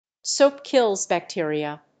Soap kills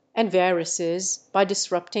bacteria and viruses by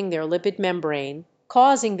disrupting their lipid membrane,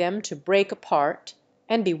 causing them to break apart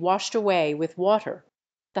and be washed away with water.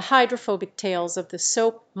 The hydrophobic tails of the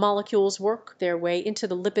soap molecules work their way into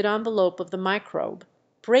the lipid envelope of the microbe,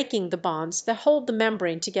 breaking the bonds that hold the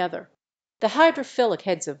membrane together. The hydrophilic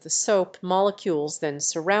heads of the soap molecules then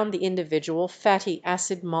surround the individual fatty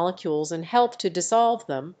acid molecules and help to dissolve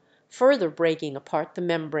them, further breaking apart the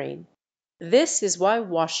membrane. This is why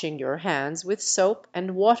washing your hands with soap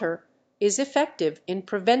and water is effective in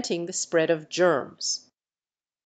preventing the spread of germs.